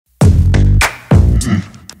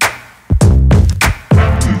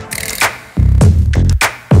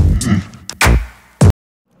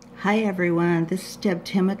Hi everyone, this is Deb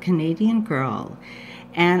Tim, a Canadian girl,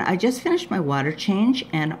 and I just finished my water change,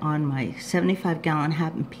 and on my 75-gallon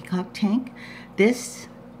Happen Peacock tank, this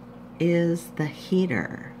is the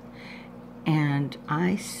heater, and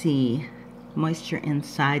I see moisture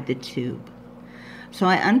inside the tube. So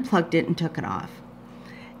I unplugged it and took it off.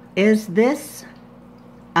 Is this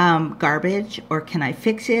garbage, or can I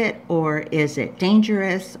fix it, or is it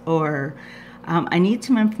dangerous, or I need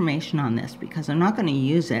some information on this because I'm not going to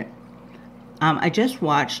use it. I just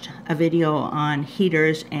watched a video on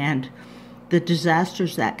heaters and the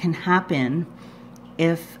disasters that can happen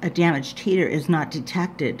if a damaged heater is not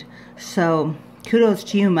detected. So kudos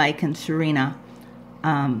to you, Mike and Serena,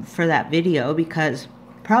 for that video, because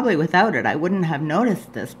probably without it I wouldn't have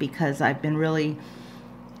noticed this, because I've been really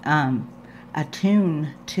attuned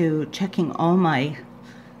to checking all my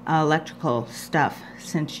electrical stuff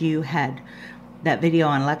since you had that video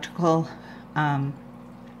on electrical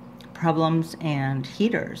problems and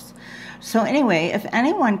heaters. So anyway, if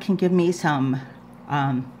anyone can give me some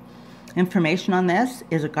information on this,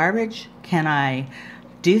 is it garbage? Can I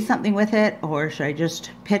do something with it, or should I just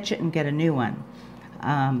pitch it and get a new one?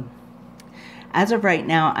 As of right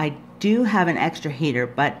now, I do have an extra heater,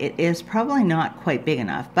 but it is probably not quite big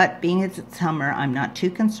enough. But being it's summer, I'm not too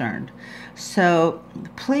concerned. So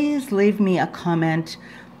please leave me a comment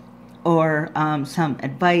or some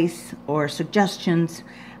advice or suggestions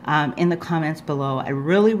in the comments below. I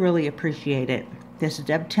really appreciate it. This is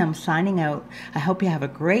Deb Tim signing out. I hope you have a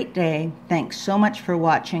great day. Thanks so much for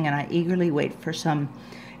watching, and I eagerly wait for some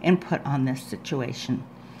input on this situation.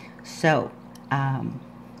 So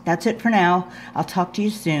that's it for now. I'll talk to you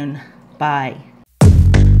soon. Bye.